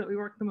the teams that we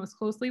work the most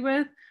closely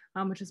with,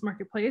 which is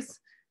Marketplace.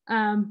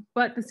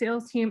 But the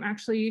sales team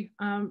actually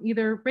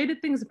either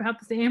rated things about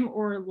the same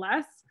or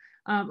less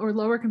or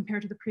lower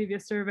compared to the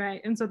previous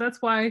survey. And so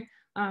that's why,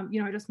 I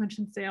just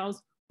mentioned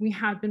sales. We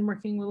have been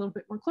working a little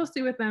bit more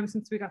closely with them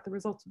since we got the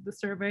results of the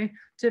survey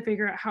to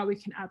figure out how we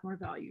can add more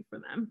value for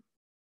them.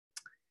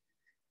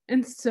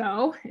 And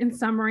so in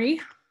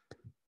summary,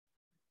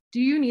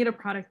 do you need a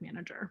product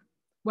manager?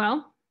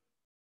 Well,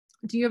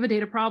 do you have a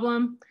data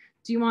problem?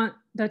 Do you want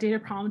that data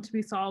problem to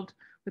be solved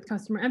with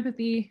customer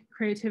empathy,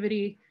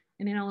 creativity,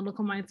 and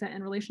analytical mindset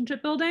and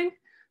relationship building,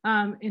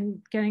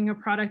 and getting a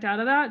product out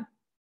of that?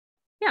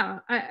 Yeah,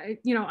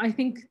 I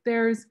think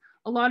there's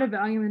a lot of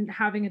value in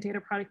having a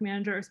data product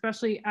manager,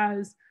 especially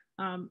as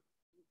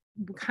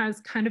has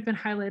kind of been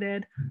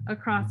highlighted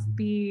across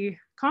the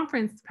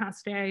conference this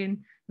past day, and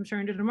I'm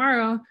sure into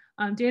tomorrow.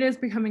 Data is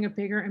becoming a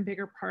bigger and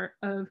bigger part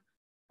of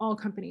all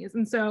companies.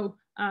 And so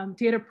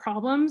data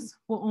problems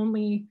will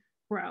only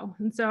grow.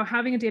 And so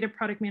having a data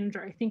product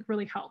manager, I think,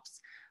 really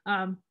helps.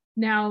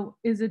 Now,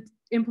 is it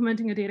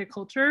implementing a data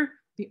culture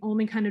the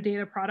only kind of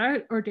data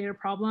product or data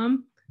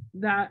problem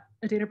that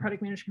a data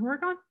product manager can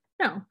work on?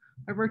 No.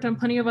 I've worked on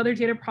plenty of other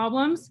data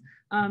problems,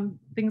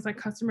 things like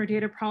customer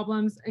data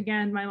problems.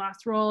 Again, my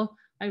last role,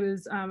 I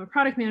was a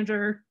product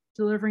manager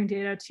delivering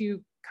data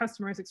to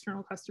customers,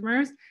 external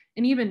customers.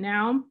 And even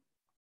now,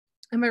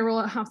 in my role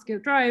at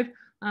HopSkipDrive,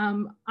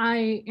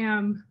 I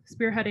am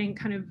spearheading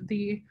kind of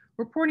the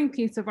reporting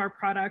piece of our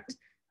product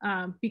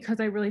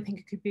because I really think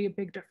it could be a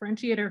big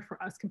differentiator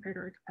for us compared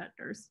to our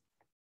competitors.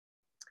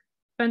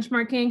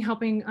 Benchmarking,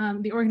 helping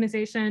the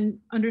organization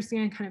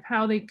understand kind of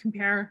how they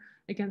compare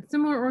against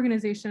similar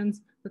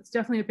organizations. That's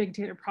definitely a big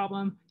data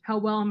problem. How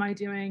well am I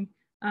doing?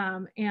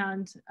 Where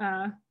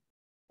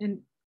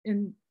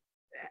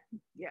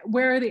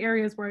are the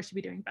areas where I should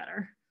be doing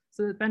better?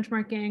 So the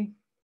benchmarking.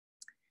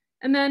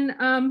 And then,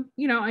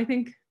 I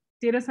think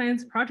data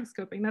science project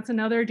scoping, that's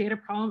another data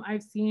problem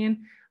I've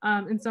seen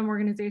in some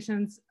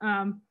organizations.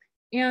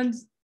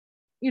 It's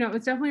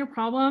definitely a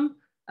problem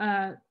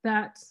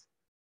that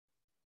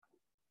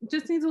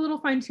just needs a little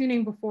fine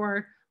tuning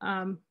before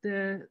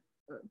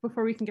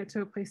we can get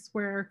to a place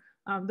where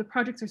the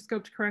projects are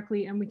scoped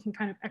correctly and we can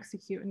kind of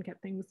execute and get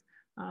things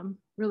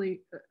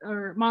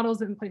or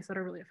models in place that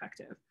are really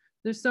effective.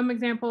 There's some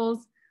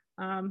examples.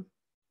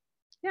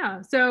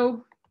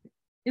 So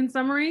in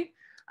summary,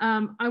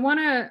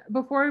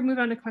 before we move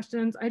on to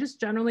questions, I just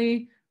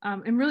generally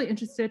am really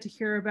interested to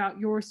hear about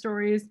your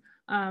stories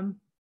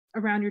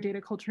around your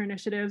data culture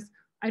initiatives.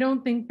 I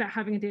don't think that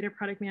having a data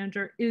product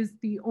manager is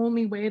the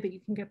only way that you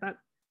can get that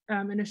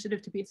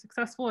initiative to be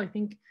successful. I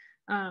think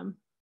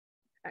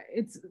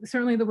it's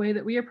certainly the way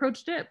that we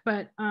approached it,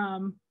 but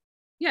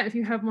if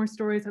you have more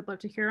stories, I'd love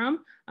to hear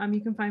them. You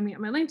can find me at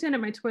my LinkedIn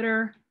and my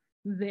Twitter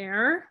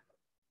there,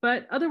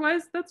 but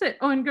otherwise that's it.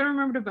 Oh, and gotta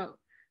remember to vote.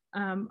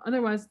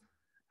 Otherwise,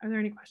 are there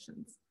any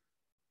questions?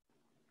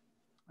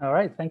 All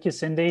right, thank you,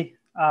 Cindy.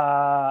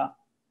 I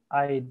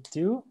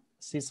do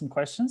see some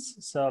questions,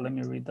 so let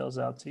me read those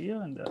out to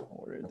you in the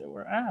order that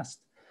were asked.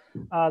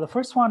 The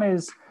first one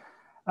is,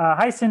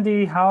 hi,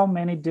 Cindy, how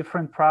many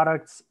different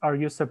products are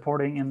you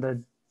supporting in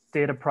the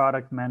data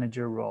product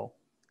manager role?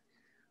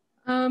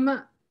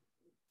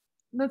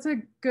 That's a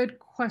good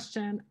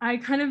question. I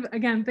kind of,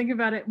 again, think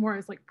about it more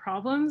as like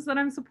problems that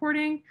I'm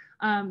supporting.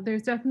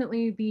 There's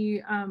definitely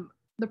the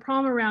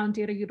problem around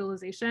data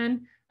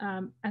utilization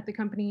at the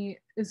company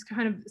is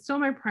kind of still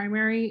my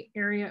primary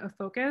area of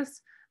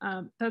focus.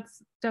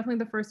 That's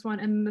definitely the first one.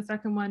 And the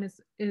second one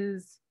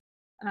is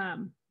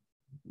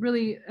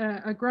really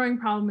a growing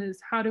problem is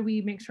how do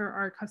we make sure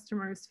our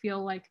customers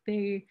feel like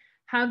they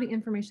have the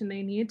information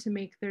they need to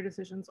make their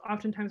decisions.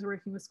 Oftentimes we're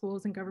working with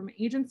schools and government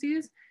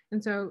agencies.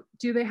 And so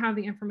do they have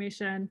the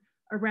information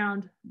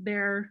around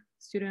their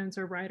students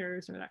or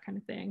writers or that kind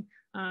of thing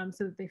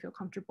so that they feel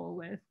comfortable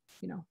with,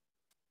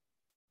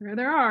 where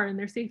they are and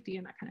their safety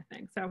and that kind of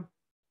thing. So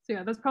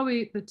yeah, that's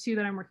probably the two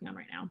that I'm working on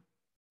right now.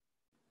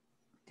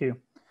 Thank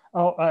you.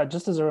 Oh,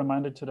 just as a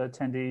reminder to the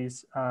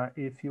attendees,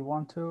 if you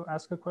want to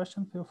ask a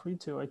question, feel free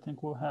to. I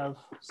think we'll have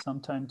some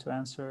time to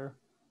answer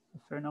a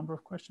fair number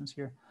of questions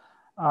here.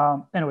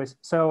 Anyways,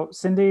 so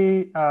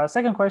Cindy,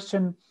 second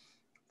question.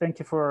 Thank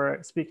you for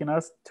speaking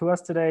to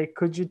us today.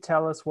 Could you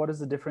tell us what is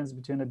the difference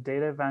between a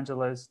data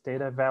evangelist,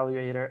 data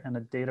evaluator, and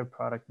a data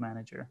product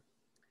manager?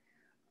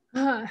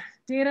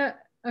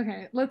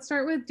 Okay, let's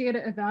start with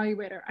data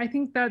evaluator. I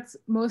think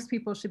most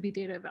people should be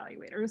data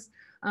evaluators.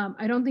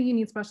 I don't think you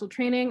need special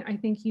training. I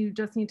think you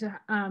just need to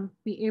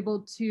be able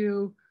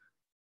to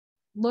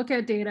look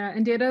at data,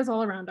 and data is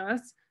all around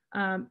us,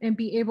 and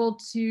be able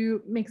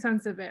to make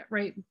sense of it,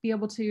 right? Be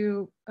able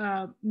to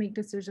make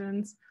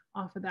decisions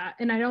off of that.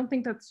 And I don't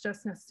think that's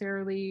just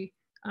necessarily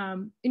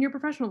in your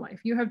professional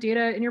life. You have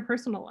data in your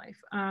personal life.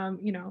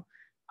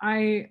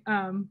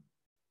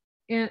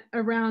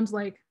 Around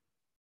like,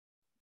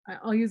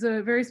 I'll use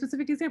a very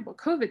specific example,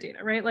 COVID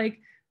data, right?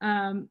 Like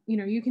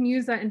you can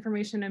use that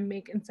information and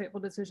make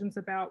insightful decisions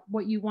about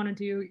what you want to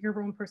do,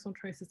 your own personal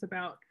choices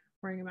about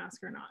wearing a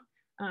mask or not,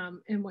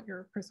 and what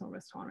your personal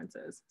risk tolerance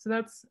is. So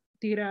that's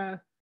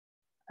data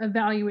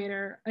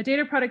evaluator. A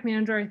data product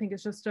manager, I think,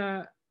 is just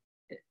a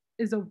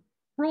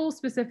role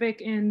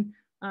specific in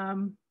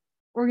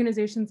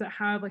organizations that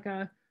have like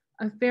a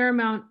fair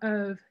amount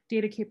of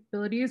data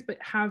capabilities, but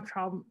have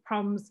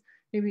problems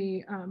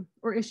maybe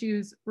or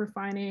issues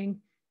refining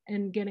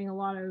and getting a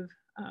lot of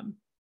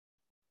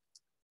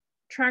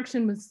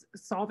traction with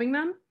solving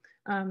them.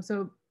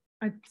 So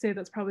I'd say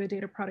that's probably a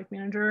data product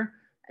manager.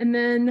 And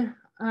then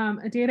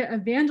a data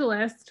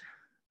evangelist,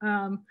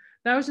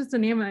 that was just a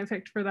name that I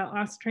picked for that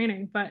last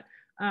training, but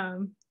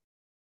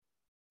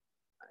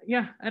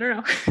yeah, I don't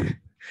know.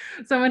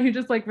 Someone who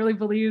just like really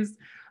believes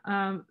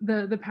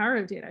the power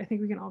of data. I think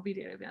we can all be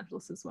data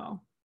evangelists as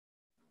well.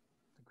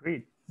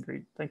 Agreed.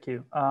 Thank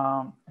you.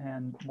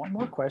 And one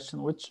more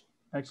question, which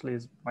actually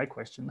is my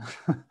question.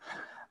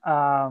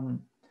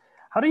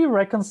 How do you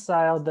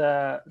reconcile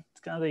the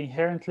kind of the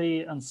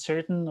inherently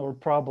uncertain or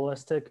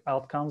probabilistic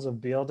outcomes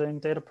of building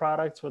data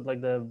products with like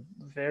the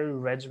very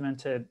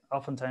regimented,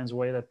 oftentimes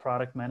way that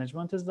product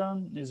management is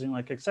done, using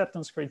like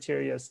acceptance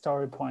criteria,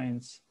 story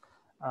points,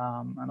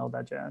 and all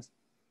that jazz?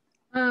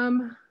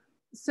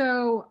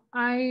 So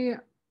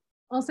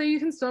I'll say you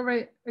can still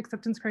write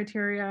acceptance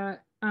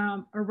criteria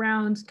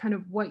around kind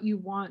of what you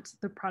want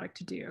the product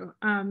to do.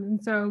 And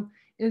so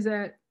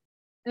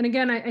and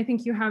again, I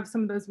think you have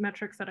some of those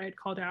metrics that I had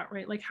called out,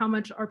 right? Like how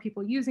much are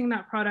people using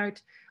that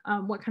product?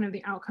 What kind of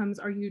the outcomes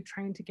are you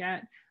trying to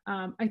get?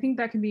 I think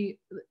that can be,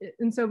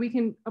 and so we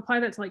can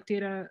apply that to like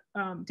data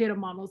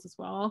models as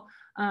well.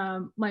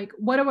 Like,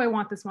 what do I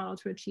want this model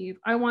to achieve?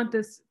 I want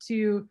this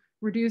to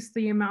reduce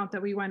the amount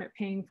that we wind up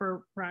paying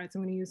for rides.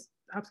 I'm going to use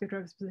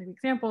HopSkipDrive specific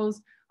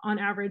examples, on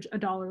average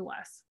 $1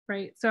 less,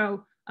 right?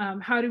 So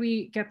how do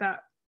we get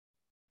that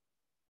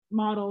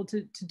model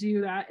to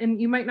do that?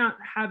 And you might not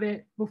have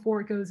it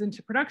before it goes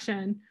into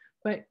production,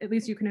 but at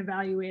least you can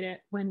evaluate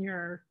it when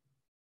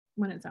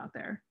it's out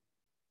there.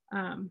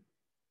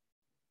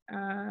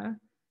 Yeah,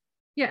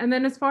 and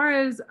then as far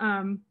as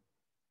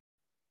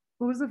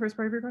what was the first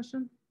part of your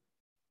question,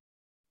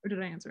 or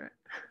did I answer it?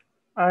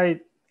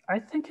 I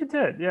think you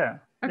did. Yeah.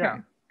 Okay. Yeah.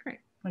 Great.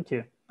 Thank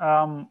you.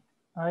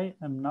 I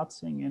am not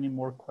seeing any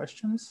more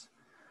questions.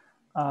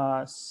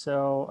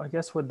 So I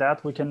guess with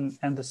that, we can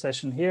end the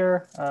session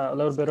here a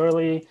little bit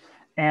early.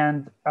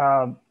 And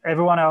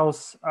everyone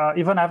else,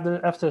 even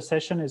after the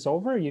session is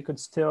over, you could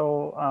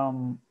still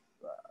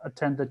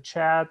attend the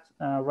chat,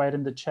 write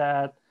in the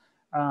chat,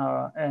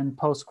 and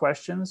post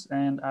questions.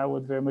 And I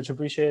would very much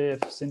appreciate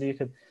it if Cindy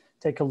could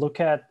take a look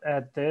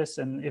at this.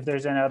 And if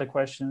there's any other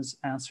questions,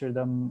 answer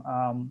them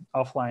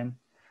offline.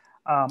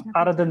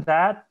 Other than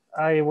that,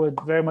 I would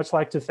very much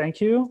like to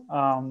thank you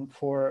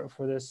for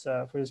this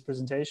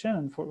presentation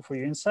and for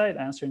your insight,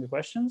 answering the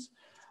questions,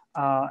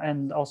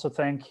 and also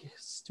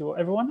thanks to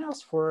everyone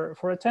else for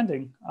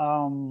attending.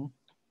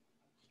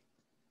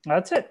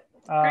 That's it.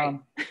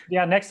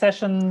 Yeah, next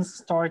sessions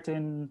start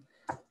in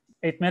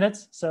 8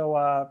 minutes,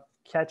 so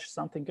catch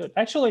something good.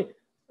 Actually,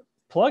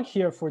 plug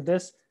here for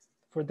this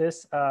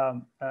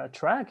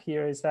track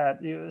here is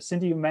that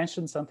Cindy, you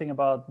mentioned something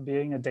about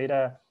being a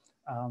data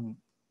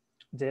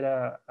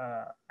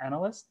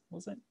analyst,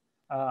 was it?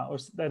 Or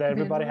that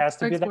everybody has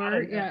to be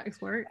that. Yeah,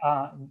 explorer.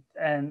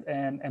 And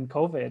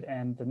COVID,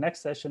 and the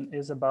next session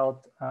is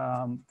about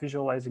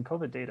visualizing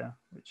COVID data,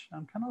 which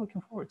I'm kind of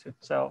looking forward to.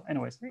 So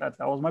anyways, that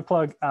was my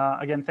plug.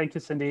 Again, thank you,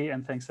 Cindy,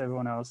 and thanks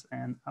everyone else,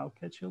 and I'll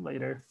catch you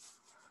later.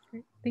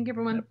 Great. Thank you,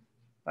 everyone. Yep.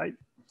 Bye.